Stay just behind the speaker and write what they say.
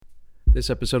This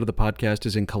episode of the podcast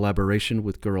is in collaboration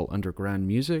with Girl Underground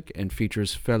Music and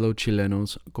features fellow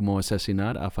Chilenos como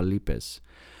Asesinar a Felipes,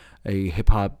 a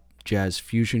hip-hop jazz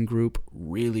fusion group.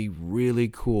 Really, really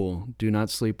cool. Do not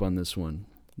sleep on this one.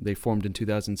 They formed in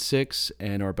 2006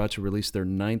 and are about to release their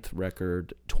 9th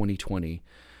record, 2020,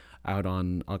 out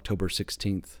on October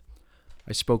 16th.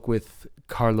 I spoke with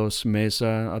Carlos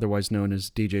Meza, otherwise known as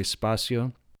DJ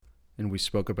Spacio, and we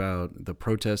spoke about the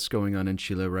protests going on in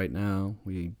Chile right now.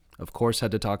 We, of course,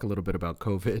 had to talk a little bit about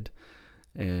COVID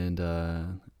and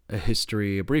a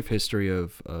brief history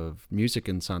of music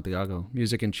in Santiago,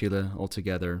 music in Chile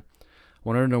altogether. I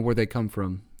wanted to know where they come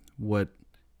from, what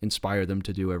inspired them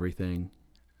to do everything,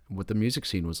 what the music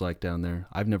scene was like down there.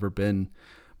 I've never been.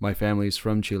 My family's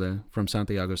from Chile, from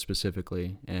Santiago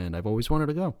specifically, and I've always wanted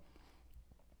to go.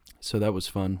 So that was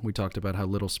fun. We talked about how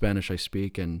little Spanish I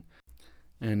speak and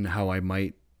how I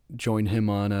might join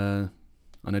him on a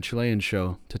Chilean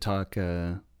show to talk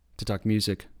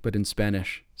music, but in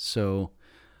Spanish. So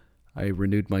I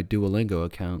renewed my Duolingo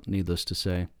account, needless to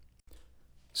say.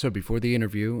 So before the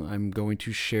interview, I'm going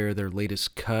to share their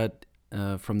latest cut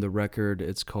from the record.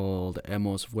 It's called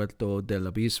Hemos Vuelto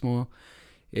del Abismo.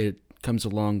 It comes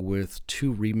along with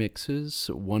 2 remixes,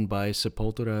 one by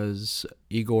Sepultura's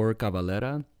Igor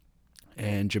Cavalera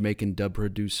and Jamaican dub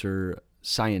producer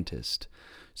Scientist.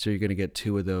 So you're going to get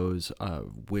 2 of those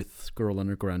with Girl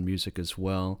Underground Music as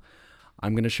well.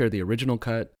 I'm going to share the original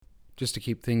cut just to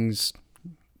keep things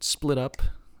split up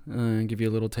and give you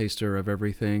a little taster of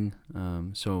everything.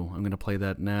 So I'm going to play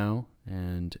that now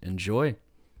and enjoy.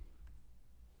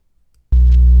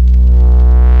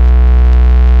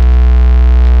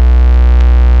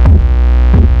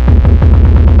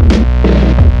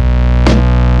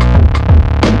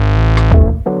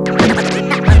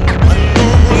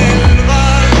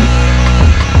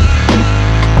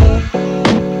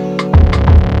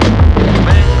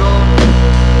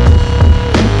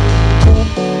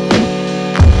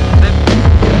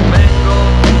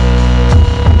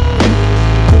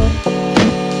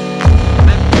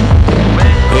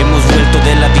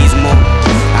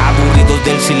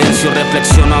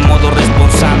 Reflexiono a modo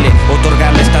responsable,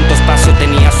 otorgarles tanto espacio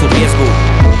tenía su riesgo.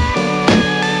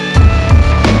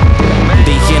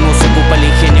 De ingenuo se ocupa el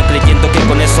ingenio creyendo que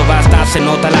con eso basta. Se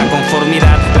nota la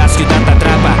conformidad, la ciudad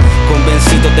atrapa.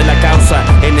 Convencidos de la causa,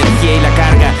 energía y la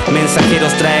carga.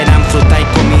 Mensajeros traerán fruta y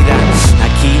comida.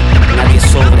 Aquí nadie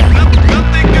sobra.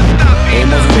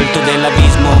 Hemos vuelto del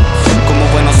abismo. Como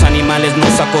buenos animales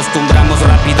nos acostumbramos,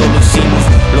 rápido lo hicimos.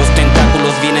 Los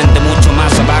tentáculos vienen de mucho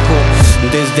más abajo,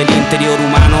 desde el interior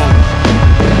humano.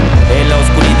 En la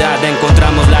oscuridad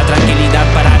encontramos la tranquilidad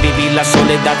para vivir la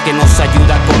soledad que nos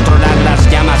ayuda a controlar las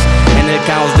llamas. En el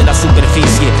caos de la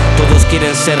superficie todos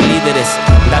quieren ser líderes,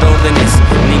 dar órdenes,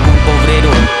 ningún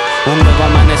pobrero. Un nuevo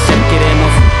amanecer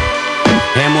queremos.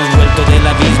 Hemos vuelto del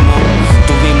abismo,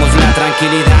 tuvimos la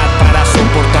tranquilidad para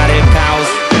soportar el caos.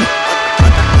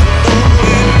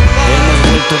 Hemos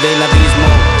vuelto del abismo,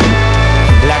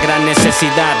 la gran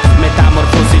necesidad,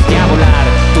 metamorfosis de a volar.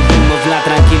 Tuvimos la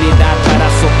tranquilidad para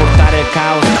soportar el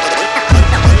caos.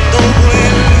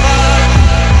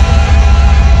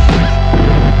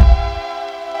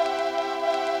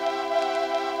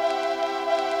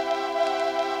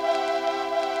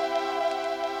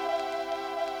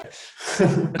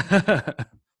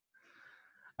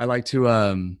 I like to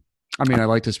I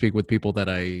like to speak with people that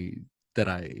I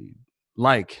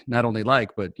like, not only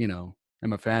like, but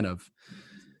I'm a fan of.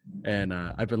 And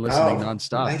I've been listening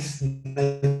nonstop. Nice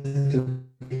to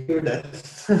hear that.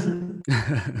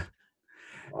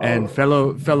 And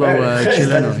fellow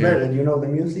Chileno here. You know the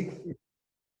music?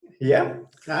 Yeah.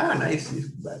 Nice.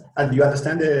 And you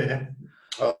understand the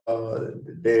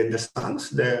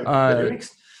songs, the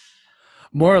lyrics?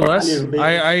 More or less.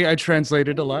 I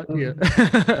translated a lot. Yeah.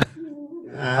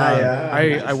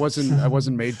 Nice. I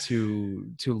wasn't made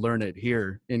to learn it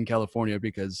here in California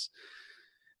because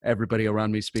everybody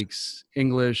around me speaks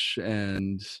English,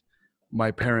 and my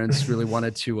parents really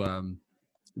wanted to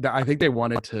I think they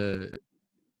wanted to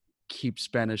keep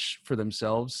Spanish for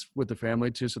themselves with the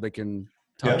family too, so they can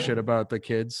talk shit about the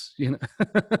kids, Yeah,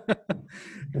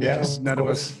 none of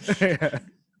us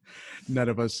none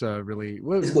of us really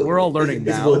we're all learning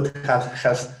it's now. Good to have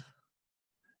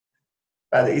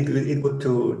it's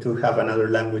good to have another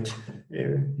language.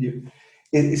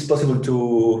 It's possible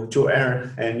to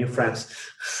earn new friends.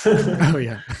 Oh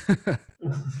yeah.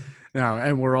 Now,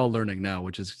 and we're all learning now,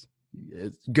 which is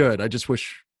it's good. I just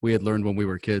wish we had learned when we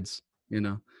were kids. It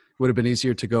would have been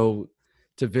easier to go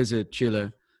to visit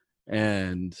Chile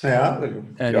and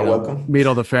you're welcome. meet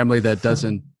all the family that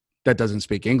doesn't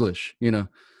speak English.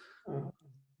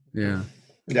 Yeah.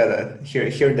 Yeah,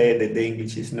 here the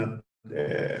English is not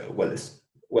well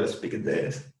speaking.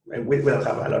 We don't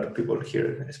have a lot of people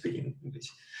here speaking English.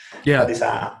 Yeah.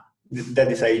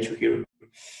 That is a issue here.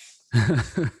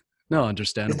 No, It's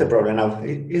understandable. the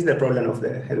problem of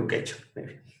the education,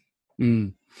 maybe.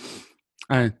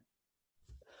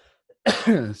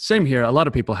 Same here. A lot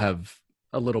of people have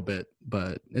a little bit,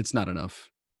 but it's not enough.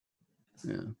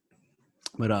 Yeah.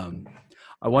 But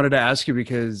I wanted to ask you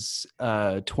because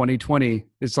 2020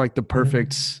 is like the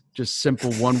perfect, just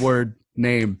simple one word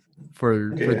name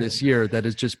for this year that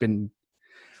has just been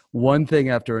one thing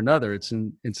after another. It's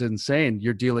insane.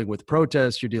 You're dealing with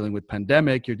protests, you're dealing with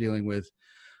pandemic, you're dealing with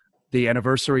the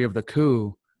anniversary of the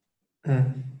coup.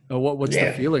 What's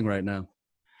the feeling right now?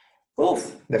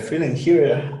 Oof, the feeling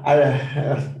here,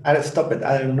 I stop it.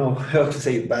 I don't know how to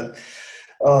say it, but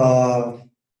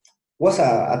was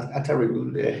a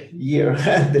terrible year,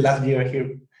 the last year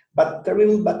here. But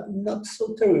terrible, but not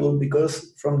so terrible,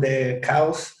 because from the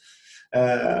chaos,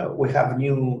 we have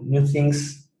new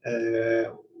things.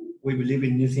 We believe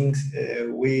in new things.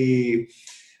 We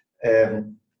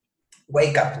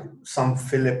wake up some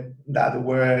Philip that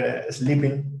were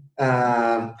sleeping,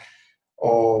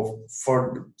 or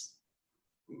for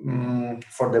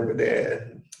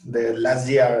the last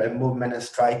year movement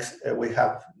strikes, we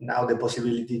have now the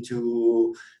possibility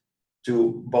to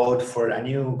vote for a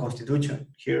new constitution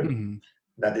here. Mm-hmm.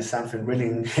 That is something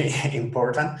really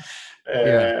important.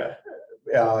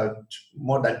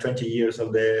 More than 20 years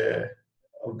of the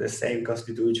same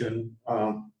constitution,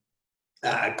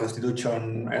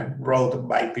 wrote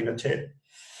by Pinochet.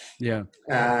 Yeah,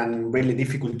 and really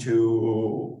difficult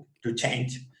to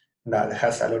change. That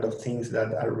has a lot of things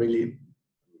that are really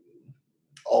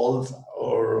old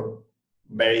or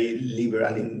very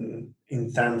liberal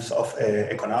in terms of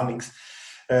economics.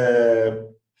 We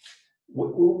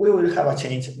will have a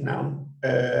change now,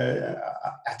 a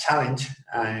challenge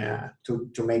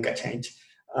to make a change.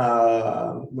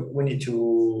 We need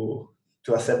to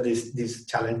accept this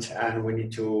challenge, and we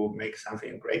need to make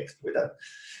something great with that.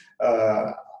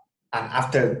 And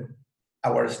after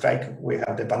our strike, we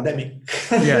have the pandemic.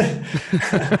 Yeah.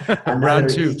 Round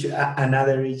two.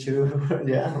 Another issue.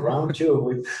 Yeah, round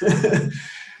two.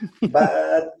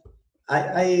 But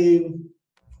I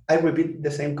repeat the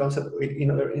same concept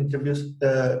in other interviews.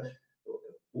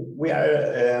 We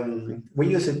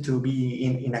used to be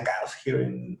in a chaos here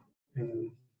in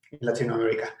Latin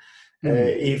America.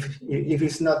 If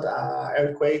it's not an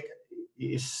earthquake,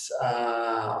 is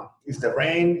the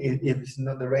rain. If it's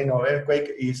not the rain or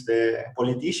earthquake, is the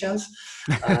politicians.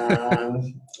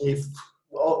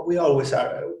 We always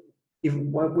are.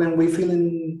 When we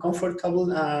feeling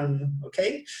comfortable and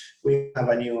okay, we have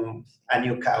a new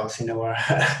chaos in our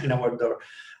in our door.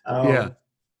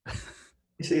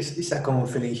 It's a common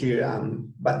feeling here,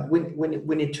 but we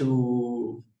need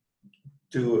to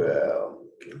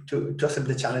accept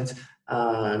the challenge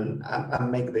and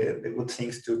make the good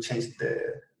things to change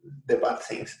the bad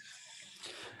things.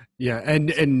 Yeah,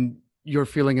 and your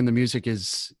feeling in the music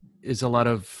is a lot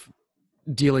of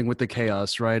dealing with the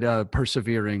chaos, right?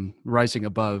 Persevering, rising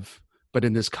above, but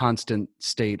in this constant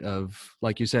state of,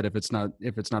 like you said, if it's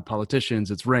not politicians,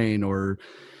 it's rain or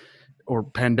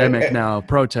pandemic now,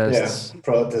 protests. Yeah,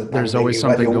 protests. There's always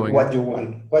something going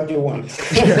on. What do you want?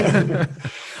 Yeah.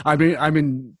 I mean, I'm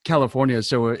in California,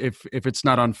 so if it's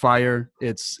not on fire,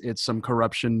 it's some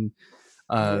corruption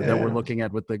that we're looking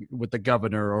at with the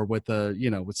governor or with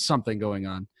with something going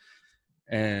on,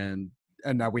 and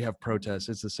now we have protests.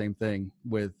 It's the same thing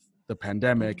with the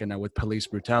pandemic, and now with police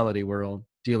brutality, we're all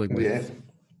dealing with. Yeah.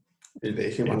 The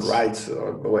human rights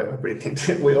or everything.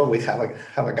 We always have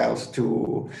a chaos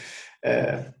to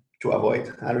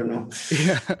avoid. I don't know.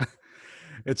 Yeah.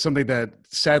 It's something that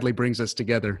sadly brings us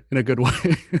together in a good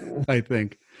way, I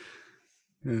think.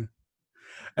 Yeah.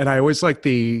 And I always like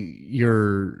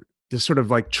this sort of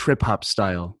like trip hop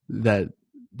style that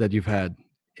you've had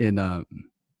in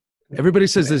everybody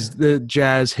says this the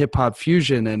jazz hip hop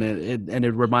fusion, and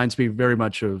it reminds me very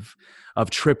much of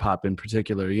trip hop in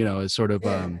particular, as sort of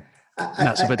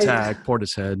Massive Attack,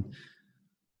 Portishead.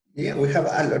 Yeah, we have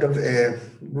a lot of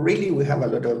we have a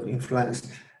lot of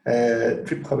influence.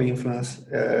 Trip hop influence,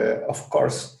 of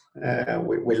course.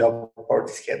 We love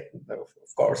Portishead,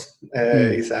 of course.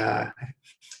 It's an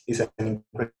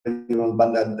incredible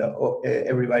band that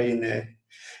everybody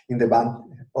in the band,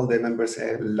 all the members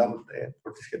love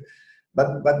Portishead.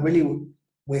 But really,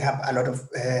 we have a lot of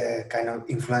kind of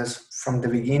influence from the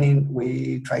beginning.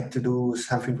 We tried to do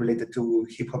something related to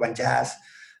hip hop and jazz,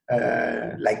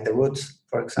 like the Roots,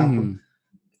 for example.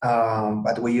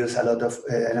 but we use a lot of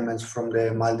elements from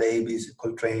the Miles Davis,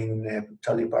 Coltrane,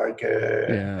 Charlie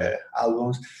Parker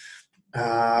albums.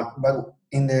 But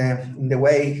in the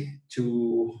way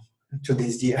to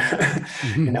this year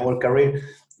in our career,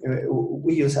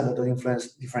 we use a lot of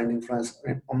different influence.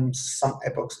 On some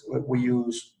epochs, we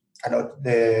use a lot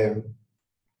the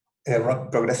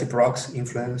progressive rocks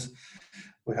influence.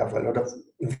 We have a lot of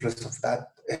influence of that.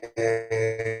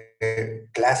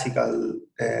 Classical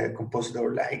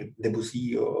composer like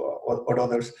Debussy or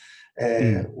others.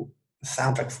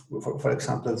 Soundtrack, for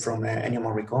example, from Ennio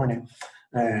Morricone.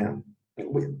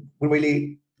 We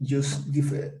really use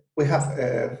we have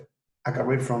a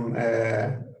career from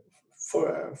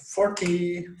for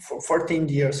 14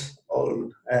 years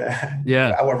old.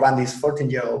 Our band is 14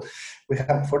 years old. We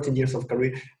have 14 years of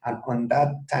career, and on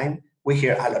that time we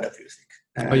hear a lot of music.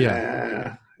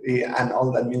 And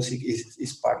all that music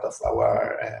is part of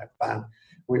our band.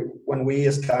 When we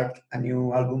start a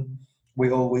new album,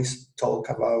 we always talk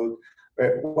about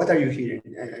what are you hearing,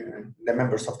 the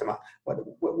members of the band. What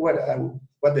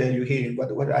are you hearing?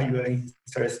 What are you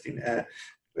interested in?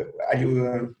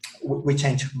 We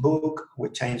change book, we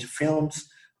change films,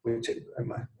 we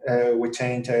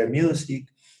change music.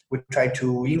 We try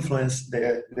to influence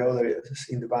the others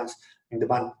in the band.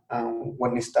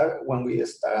 When we start an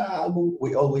album,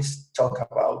 we always talk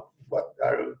about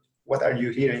what are you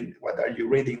hearing, what are you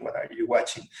reading, what are you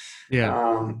watching.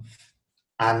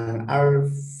 And our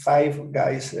 5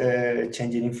 guys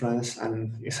changing influence,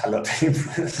 and it's a lot of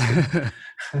influence.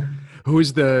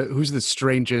 Who's the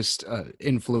strangest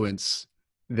influence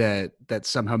that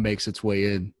somehow makes its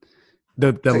way in?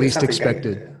 The least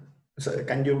expected. So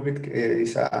can you read?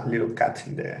 Is a little cat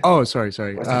in there. Oh, sorry.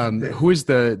 Who is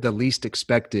the least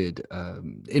expected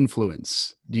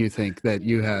influence, do you think, that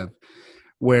you have,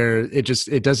 where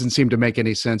it doesn't seem to make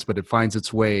any sense, but it finds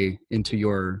its way into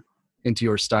your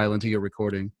style, into your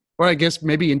recording, or I guess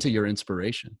maybe into your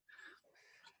inspiration?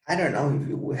 I don't know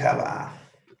if we have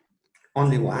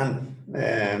only one.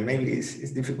 Maybe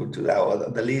it's difficult to know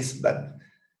the list, but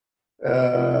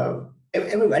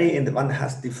everybody in the band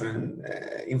has different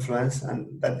influence,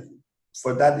 and that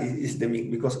for that is the mix,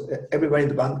 because everybody in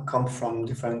the band comes from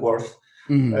different worlds.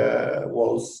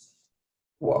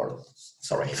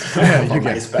 Sorry, you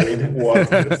my spelling. World.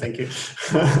 Thank you.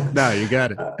 No, you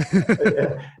got it.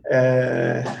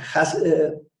 Has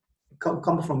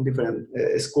come from different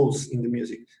schools in the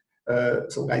music.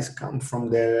 Some guys come from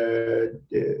the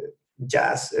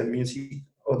jazz music.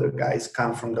 Other guys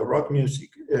come from the rock music.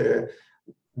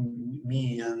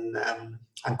 Me and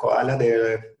Koala,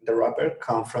 the rapper,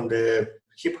 come from the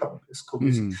hip hop school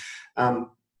music.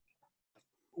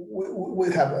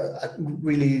 We have a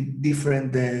really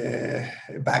different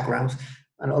backgrounds,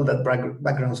 and all that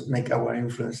backgrounds make our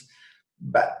influence.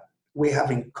 But we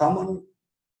have in common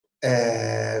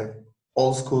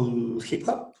old school hip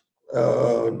hop,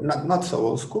 not so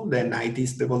old school, the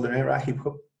 90s, the golden era hip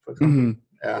hop, for example,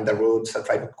 and the Roots, A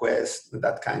Tribe Quest,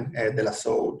 that kind, De La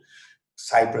Soul,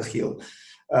 Cypress Hill.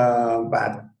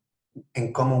 But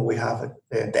in common we have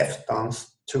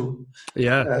Deftones too.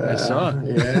 I saw.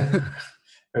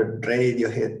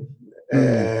 Radiohead.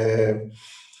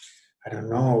 I don't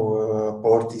know,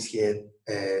 Portishead,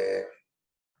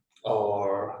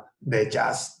 or the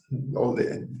jazz, all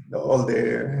the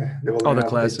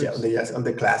classics, all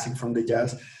the classic from the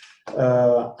jazz.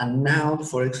 And now,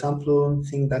 for example,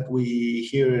 thing that we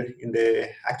hear in the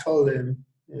actual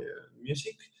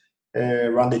music,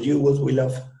 Run the Jewels, we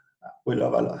love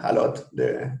a lot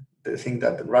the thing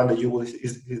that Run the Jewels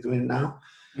is doing now.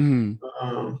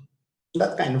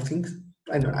 That kind of things.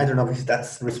 I don't know if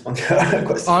that's responsive to the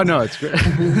question. Oh no, it's great.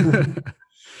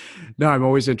 No, I'm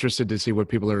always interested to see what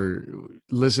people are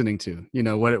listening to. You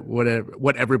know,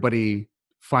 what everybody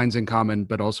finds in common,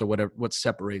 but also what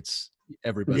separates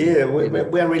everybody. Yeah,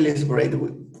 we are really separated.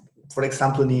 For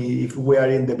example, if we are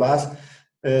in the bus,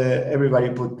 everybody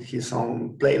put his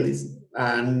own playlist,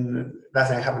 and that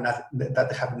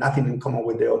have nothing in common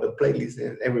with the other playlists.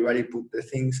 Everybody put the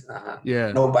things.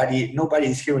 Nobody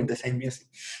is hearing the same music.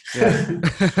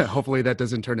 Hopefully that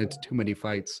doesn't turn into too many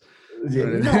fights.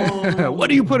 No, what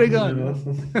are you putting on?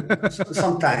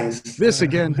 Sometimes this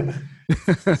again.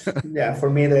 Yeah, for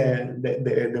me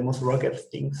the most rocket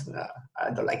things I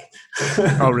don't like it.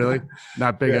 Oh really?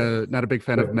 Not a big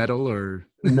fan of metal, or?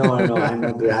 No, I'm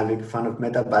not a big fan of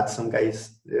metal, but some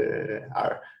guys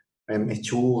are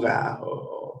Mechuga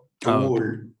or Tool.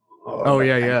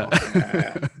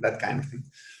 That kind of thing.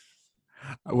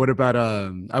 What about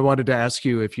I wanted to ask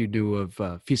you if you knew of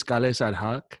Fiscales Ad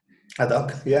Hoc. Ad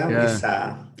hoc, yeah,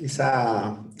 Yeah. it's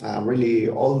a really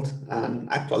old and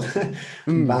actual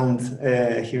Mm. band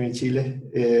here in Chile.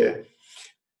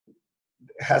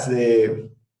 Has the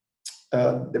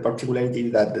particularity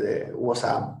that was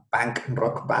a punk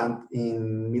rock band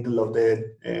in middle of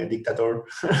the dictator,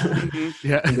 Hmm.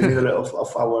 Yeah. in the middle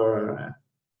of our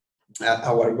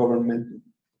government,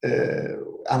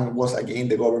 and was again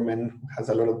the government has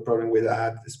a lot of problem with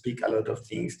that. Speak a lot of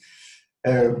things.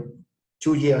 Uh,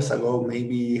 2 years ago,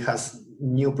 maybe has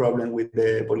new problem with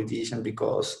the politician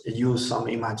because it used some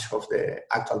image of the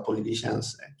actual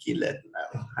politicians killed,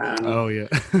 and Oh yeah.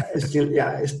 it's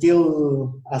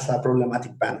still as a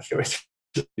problematic band here.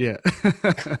 Yeah.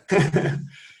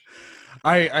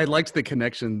 I liked the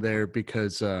connection there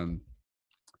because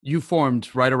you formed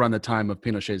right around the time of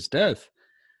Pinochet's death.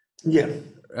 Yeah.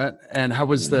 And how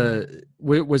was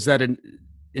was that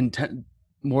intent,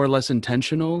 more or less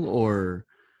intentional, or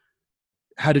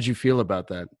how did you feel about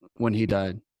that when he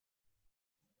died?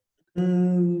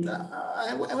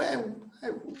 I,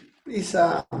 it's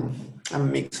a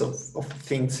mix of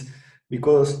things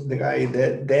because the guy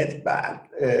dead bad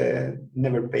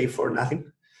never pay for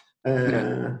nothing.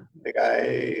 Yeah. The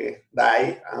guy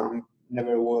died,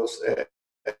 never was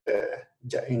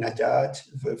in a judge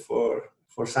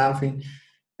for something.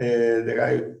 The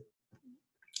guy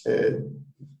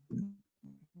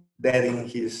dead in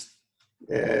his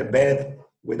bed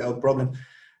without problem.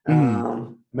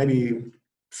 Mhm. Maybe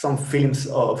some films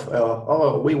of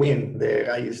oh, we win, the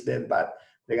guy is dead, but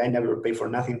the guy never paid for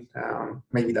nothing.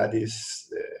 Maybe that is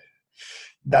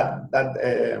that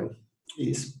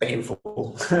is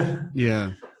painful.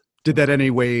 Yeah. Did that any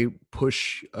way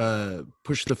push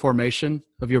the formation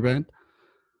of your band?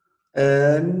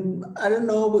 I don't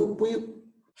know. We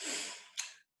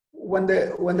when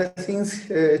the things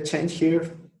change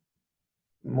here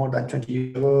more than 20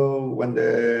 years ago, when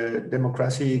the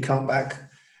democracy come back,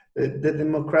 the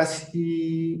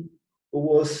democracy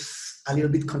was a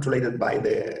little bit controlled by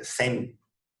the same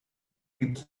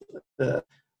people. The,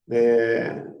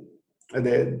 the,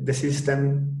 the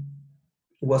system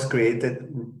was created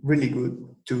really good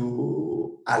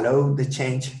to allow the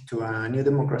change to a new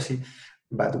democracy,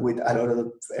 but with a lot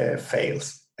of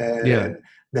fails. Yeah.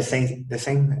 The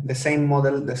same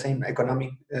model, the same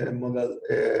economic model,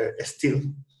 still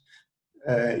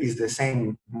is the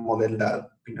same model that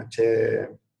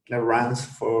Pinochet runs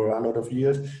for a lot of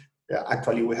years.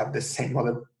 Actually, we have the same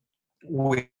model.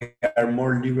 We are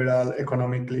more liberal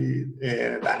economically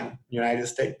than United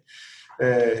States.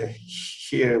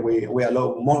 Here we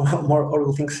allow more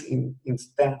horrible things in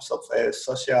terms of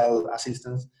social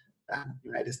assistance than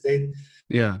United States.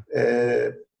 Yeah.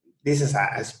 This is an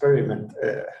experiment,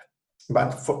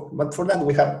 but for that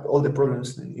we have all the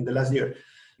problems in the last year,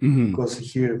 Hmm. because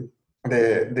here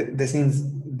the things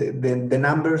the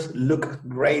numbers look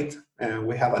great.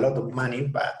 We have a lot of money,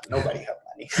 but nobody have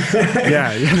money.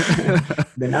 Yeah. Yeah.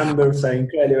 The numbers are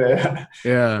incredible.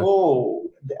 Yeah. Oh,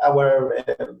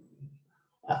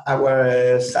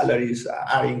 our salaries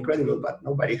are incredible, but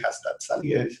nobody has that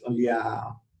salary. It's only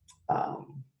how to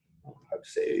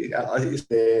say, it's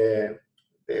the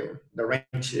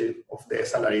range of the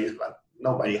salaries, but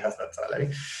nobody has that salary.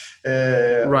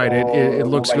 Right. It Or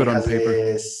looks nobody good on has paper.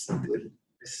 this.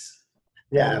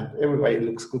 Yeah, everybody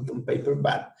looks good on paper,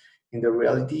 but in the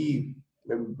reality,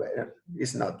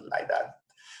 it's not like that.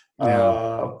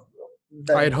 Yeah.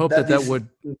 I had hoped that That that is would.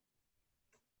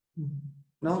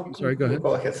 no. I'm sorry. Go ahead.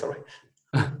 Go ahead. Sorry.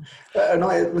 No,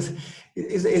 is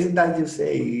that you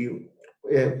say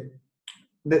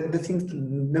the things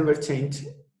never change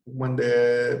when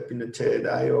the Pinochet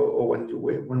died, or when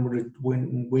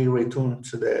we return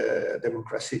to the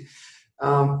democracy.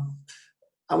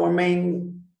 Our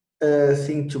main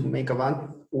thing to make a band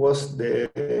was the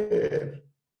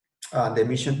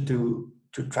mission to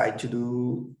try to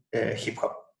do hip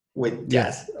hop with Yeah.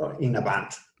 jazz in a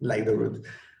band like the Root,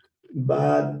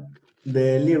 but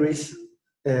the lyrics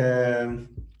um,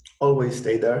 always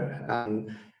stay there,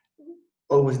 and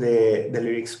always the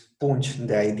lyrics punch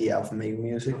the idea of making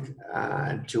music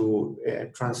to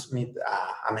transmit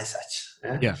a message,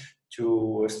 Yeah.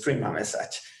 to stream a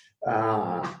message.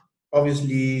 Uh,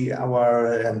 Obviously,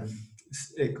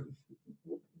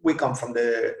 we come from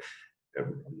the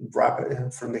rap,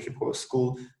 from the hip hop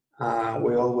school.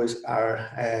 We always are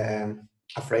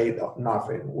afraid of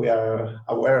nothing. We are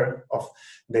aware of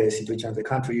the situation of the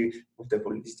country, of the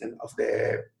politicians, of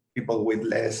the people with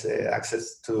less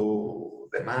access to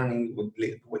the money,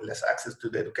 with less access to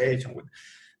the education.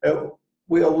 Uh,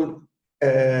 we all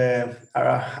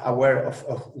are aware of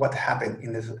what happened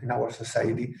in our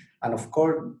society, and of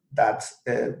course, that's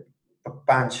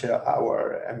punch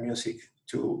our music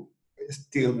to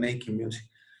still making music.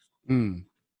 Mm.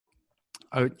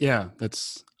 Yeah,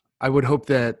 I would hope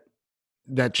that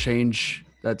change,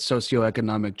 that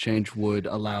socioeconomic change, would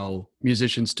allow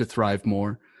musicians to thrive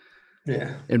more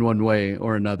Yeah, in one way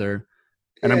or another.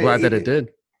 And I'm yeah, glad that it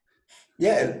did.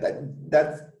 yeah.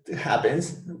 That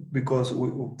happens because,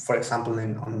 for example,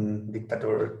 on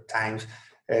dictator times,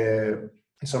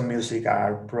 some music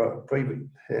are prohibited,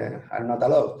 are not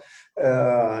allowed,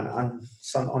 and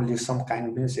some kind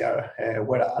of music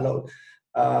were allowed.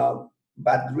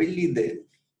 But really,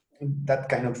 that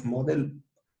kind of model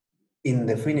in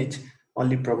the Finnish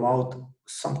only promote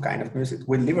some kind of music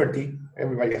with liberty.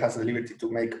 Everybody has the liberty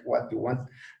to make what you want,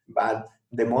 but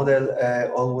the model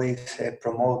always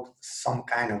promote some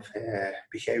kind of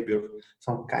behavior,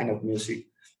 some kind of music.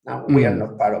 Now we are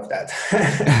not part of that.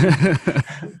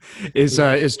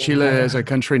 Is Chile as a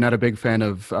country not a big fan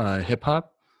of hip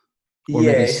hop? Or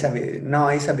Yeah, maybe it's a big. No,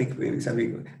 it's a big. It's a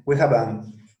big. We have a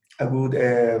good.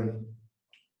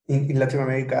 In Latin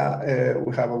America,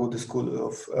 we have a good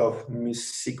school of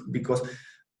music because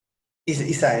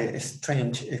it's a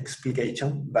strange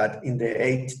explication, but in the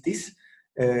 80s,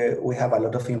 we have a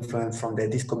lot of influence from the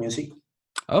disco music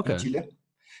in Chile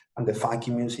and the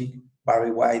funky music.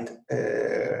 Barry White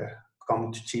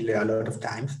come to Chile a lot of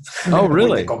times. Oh,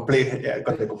 really?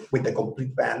 With the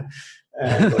complete band.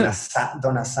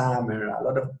 Donna Summer, a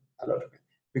lot of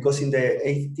because in the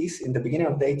 80s, in the beginning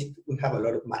of the 80s, we have a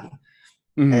lot of money.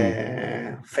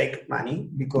 Fake money,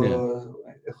 because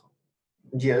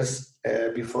years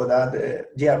before that,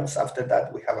 years after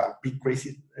that, we have a big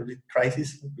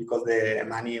crisis because the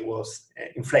money was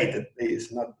inflated.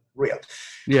 It's not real.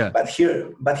 Yeah. But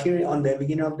here on the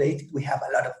beginning of the 80s, we have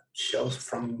a lot of shows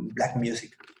from black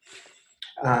music.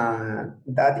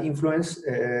 That influence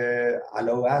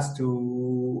allow us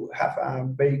to have a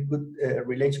very good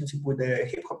relationship with the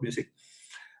hip hop music.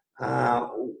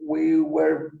 We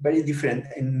were very different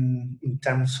in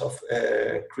terms of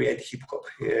create hip hop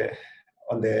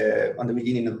on the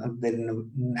beginning of the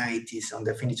 90s, on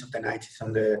the finish of the 90s,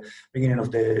 on the beginning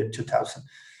of the 2000s.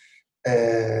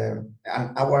 And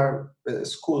our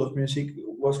school of music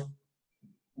was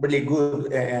really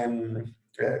good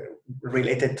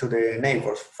related to the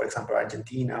neighbors. For example,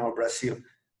 Argentina or Brazil,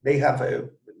 they have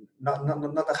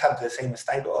not have the same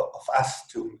style of us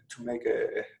to make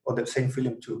or the same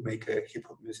feeling to make hip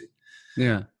hop music.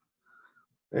 Yeah.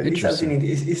 It's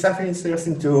something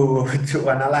interesting to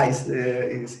analyze.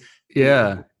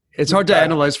 Yeah, it's hard to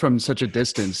analyze from such a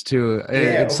distance too.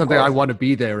 Yeah, it's something course. I want to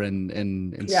be there and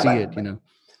see it. You know,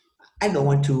 I don't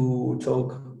want to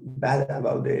talk bad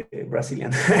about the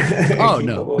Brazilian oh hip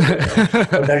no, hop or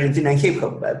the Argentinian hip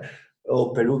hop,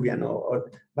 or Peruvian,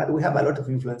 but we have a lot of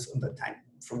influence on that time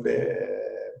from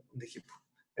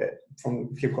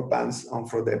from hip hop bands and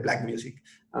from the black music.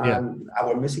 And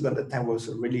our music at the time was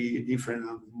really different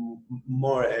and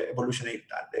more evolutionary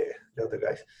than the other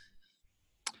guys.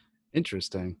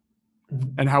 Interesting. Mm-hmm.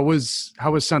 And how was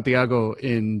Santiago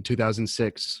in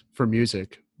 2006 for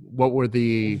music? What were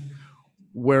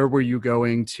where were you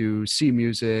going to see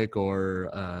music, or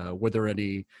were there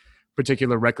any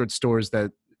particular record stores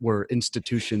that were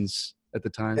institutions at the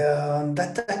time?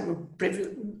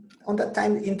 On that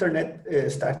time, internet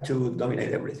started to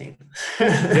dominate everything.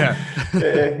 Yeah.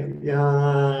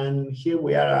 And here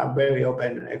we are a very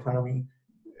open economy.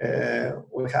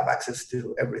 We have access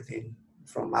to everything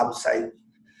from outside.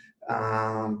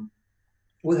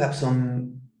 We have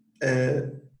some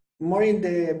more in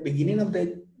the beginning of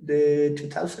the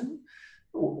 2000s.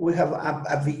 We have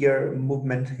a bigger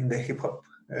movement in the hip hop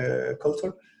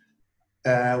culture.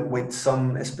 With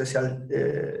some special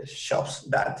shops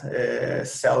that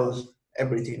sell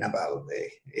everything about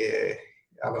it.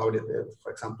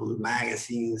 For example,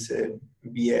 magazines,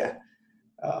 VHS,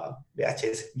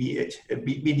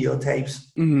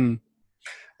 videotapes. Mm-hmm.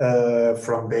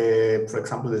 From for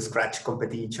example, the scratch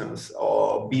competitions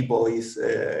or b-boys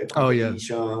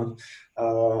competition.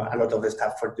 A lot of the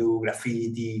stuff for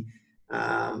graffiti.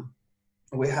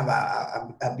 We have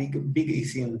a big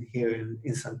scene here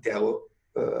in Santiago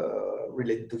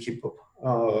related to hip hop.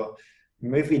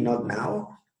 Maybe not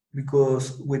now,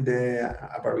 because with the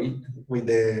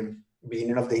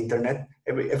beginning of the internet,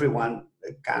 everyone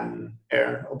can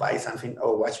earn or buy something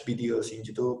or watch videos in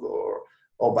YouTube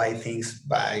or buy things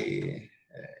by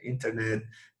internet.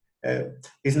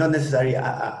 It's not necessarily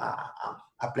a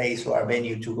place or a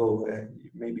venue to go.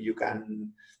 Maybe you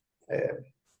can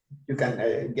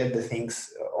get the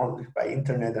things only by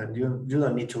internet, and you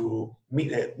don't need to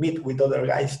meet with other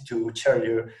guys to share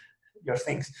your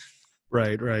things.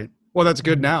 Right. Well, that's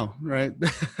good now, right?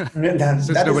 That, Since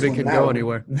that is nobody good can go now.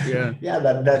 anywhere. Yeah. Yeah,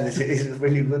 that is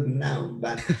really good now,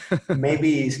 but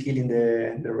maybe it's killing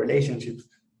the relationships.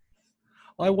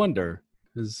 I wonder.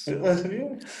 Is No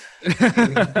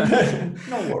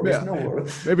worries, yeah, no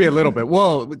worries. maybe a little bit.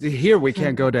 Well, here we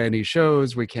can't go to any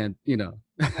shows. We can't, No,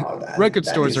 record that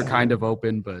stores is are kind of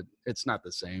open, but it's not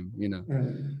the same,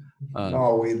 Um,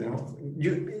 no, we don't.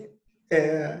 You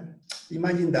uh,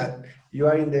 imagine that you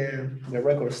are in the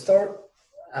record store,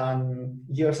 and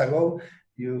years ago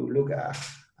you look at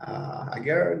a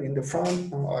girl in the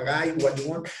front or a guy, what you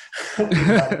want,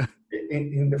 but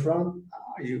in the front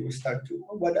you start to,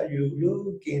 "Oh, what are you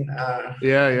looking?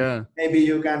 yeah, And yeah. maybe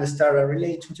you can start a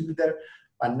relationship with her,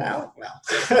 but now, well,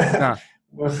 Nah,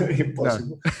 no.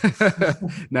 impossible.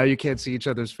 Now you can't see each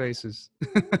other's faces.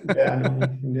 Yeah,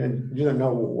 no, you don't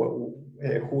know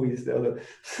who is the other.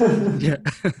 Yeah.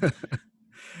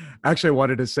 Actually, I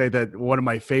wanted to say that one of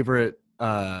my favorite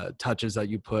touches that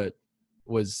you put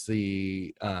was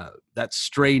the that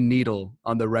stray needle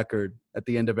on the record at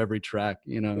the end of every track.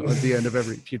 At the end of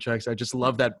every few tracks, I just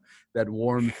love that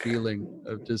warm feeling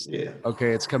of just Yeah.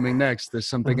 okay, it's coming next. There's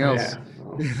something else. Yeah.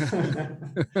 No.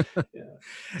 Yeah.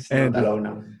 It's not And alone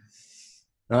now.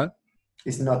 huh?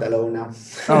 It's not alone now.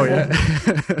 Oh yeah.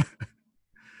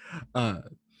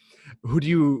 Who do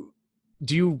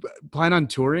you plan on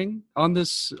touring on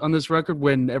this record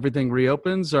when everything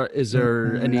reopens, or is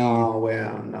there any? No,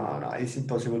 well, no. It's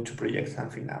impossible to project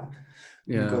something now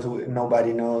Yeah. because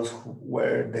nobody knows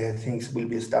where the things will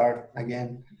be start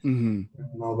again. Mm-hmm.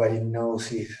 Nobody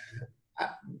knows if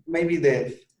maybe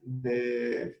the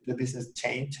business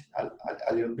change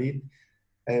a little bit.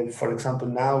 For example,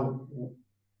 now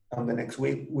on the next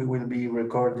week we will be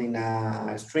recording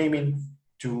a streaming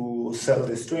to sell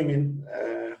the streaming.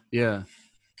 Yeah.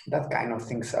 That kind of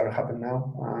things are happening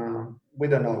now. We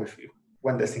don't know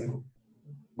when the thing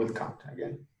will come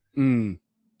again.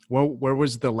 Well, where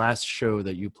was the last show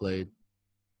that you played?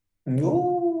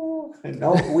 No,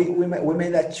 we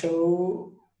made that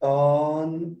show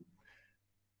on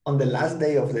the last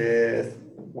day of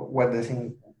when the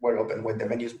thing were open, when the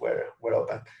venues were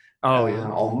open. Oh yeah,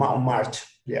 on March.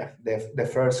 Yeah, the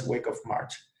first week of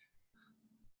March.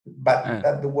 But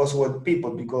that was what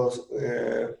people, because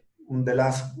on the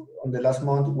last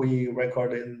month we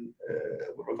recorded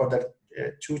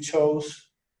 2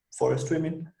 shows for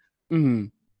streaming,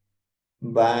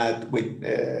 but with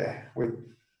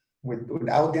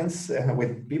audience,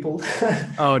 with people.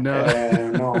 Oh no.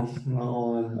 No,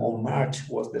 on March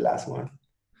was the last one.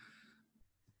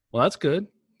 Well, that's good.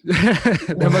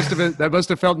 that must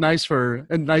have felt nice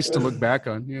to look back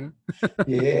on.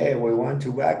 Yeah, we want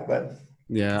to back, but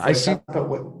yeah, I see.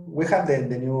 We have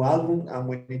the new album and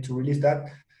we need to release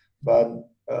that, but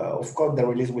of course the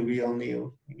release will be only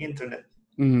on internet.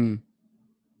 Mm-hmm.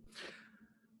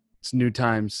 It's new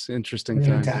times, interesting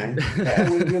new times. Yeah,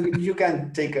 you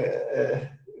can take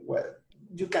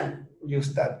you can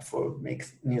use that for make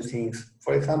new things.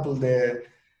 For example, the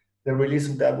release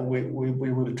of that we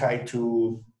will try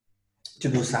to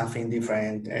do something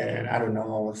different. I don't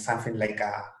know, something like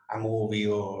a movie,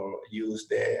 or use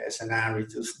the scenario,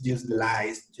 to use the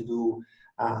lights to do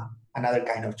another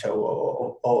kind of show,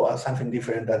 or something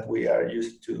different that we are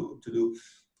used to do.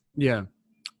 Yeah,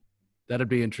 that'd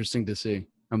be interesting to see.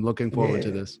 I'm looking forward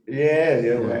to this. Yeah.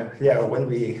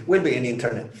 We'll be in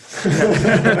internet.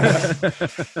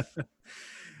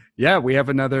 Yeah, we have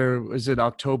another. Is it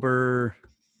October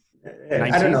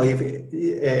 19th? I don't know if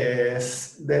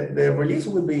the release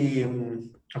will be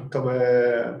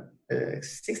October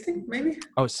 16th, maybe.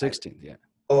 Oh, 16th, yeah.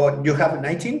 Or you have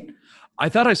 19? I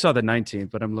thought I saw the 19th,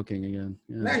 but I'm looking again.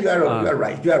 Yeah. No, you are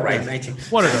right. You are right. 19.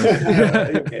 One of those.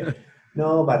 Okay.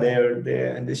 No, but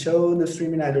the show, the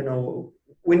streaming, I don't know.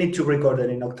 We need to record it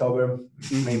in October.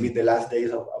 Mm-hmm. Maybe the last days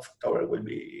of October will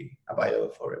be available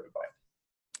for everybody.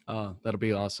 Oh, that'll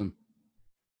be awesome.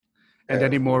 And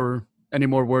any more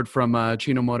word from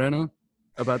Chino Moreno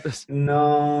about this?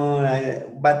 No,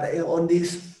 but on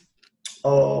this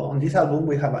album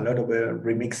we have a lot of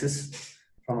remixes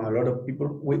from a lot of people.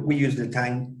 We use the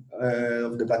time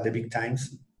of the pandemic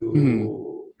times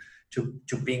to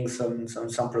ping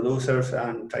some producers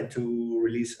and try to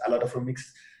release a lot of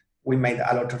remixes. We made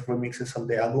a lot of remixes of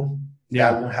the album. The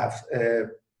album has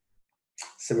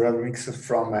several remixes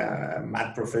from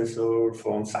math professor,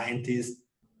 from scientists,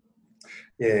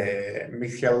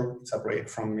 Miguel Sabre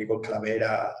from Miguel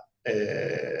Calavera,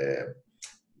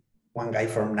 one guy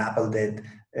from Napalm,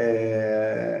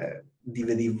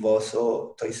 DVD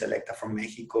Bozo, Toy Selecta from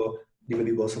Mexico,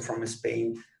 DVD Bozo from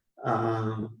Spain,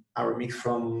 a remix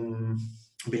from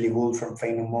Billy Gould from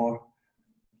Fey No More.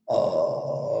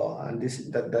 And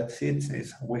that's it.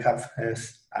 We have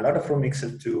a lot of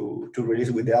remixes to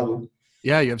release with the album.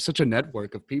 Yeah, you have such a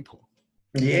network of people.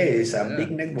 Yeah, it's a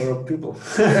big network of people.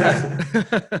 Yeah.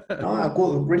 No,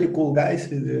 cool, really cool guys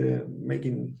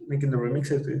making the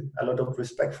remixes. A lot of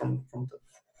respect for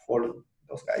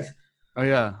those guys. Oh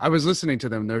yeah, I was listening to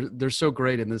them. They're so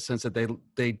great in the sense that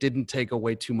they didn't take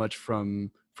away too much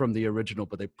from the original,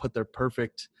 but they put that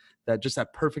perfect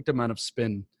amount of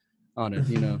spin on it.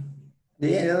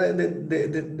 Yeah, the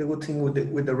good thing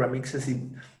with the remixes is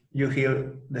you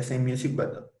hear the same music,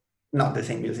 but not the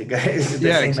same music. It's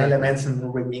the same exactly. elements and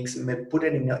remix, put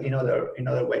it in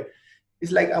other way.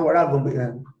 It's like our album.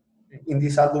 In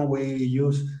this album, we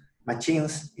use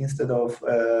machines instead of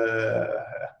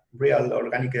real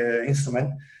organic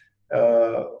instrument,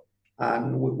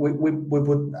 and we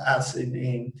put us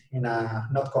in a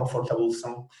not comfortable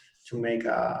zone to make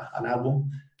an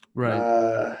album.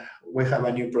 Right. We have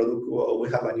a new product. We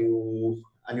have a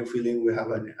new feeling. We have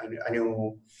a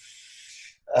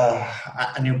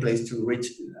new place to reach,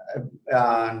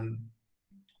 and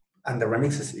the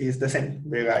remixes is the same.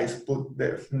 The guys put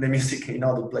the music in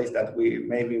other place that we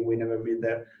never been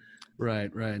there.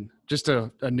 Right. Just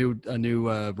a new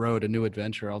road, a new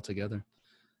adventure altogether.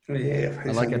 Yeah,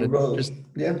 I like it.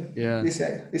 Yeah.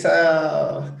 It's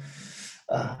a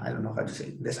I don't know how to say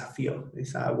it. Desafío.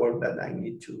 It's a word that I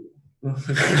need to.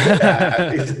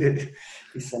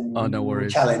 It's a no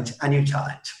worries. Challenge. A new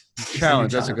challenge.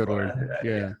 Challenge. That's a good word.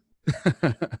 Yeah.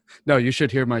 No, you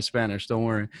should hear my Spanish. Don't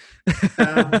worry.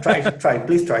 Try.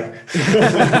 Please try.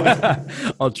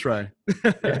 I'll try.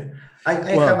 Yeah. I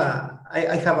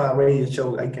have a radio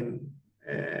show. I can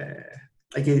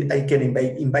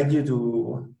invite you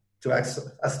to ask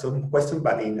some questions,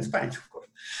 but in Spanish, of course.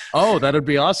 Oh, that'd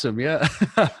be awesome. Yeah,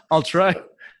 I'll try.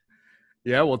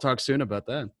 Yeah, we'll talk soon about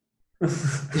that.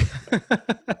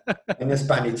 In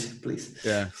Spanish, please.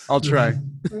 Yeah, I'll try.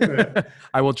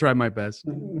 I will try my best.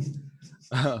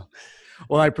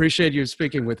 Well, I appreciate you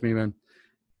speaking with me, man.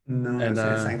 No, and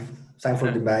thanks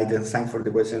for the invite and thanks for the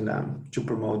question to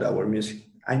promote our music.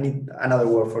 I need another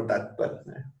word for that, but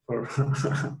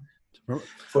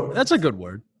that's a good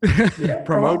word. Yeah,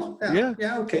 promote.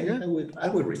 Yeah. Okay. Yeah. I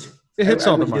will reach it. It hits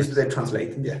all the marks. Use the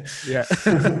translate. Yeah.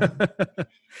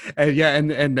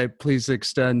 And please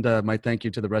extend my thank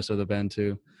you to the rest of the band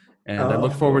too, and I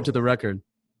look forward to the record.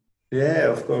 Yeah,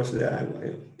 of course. Yeah,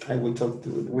 I will talk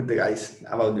with the guys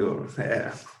about your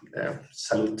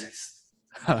salute.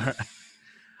 All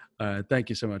right. Thank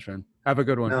you so much, man. Have a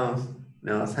good one.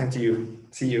 No, thank you.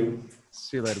 See you.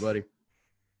 See you later, buddy.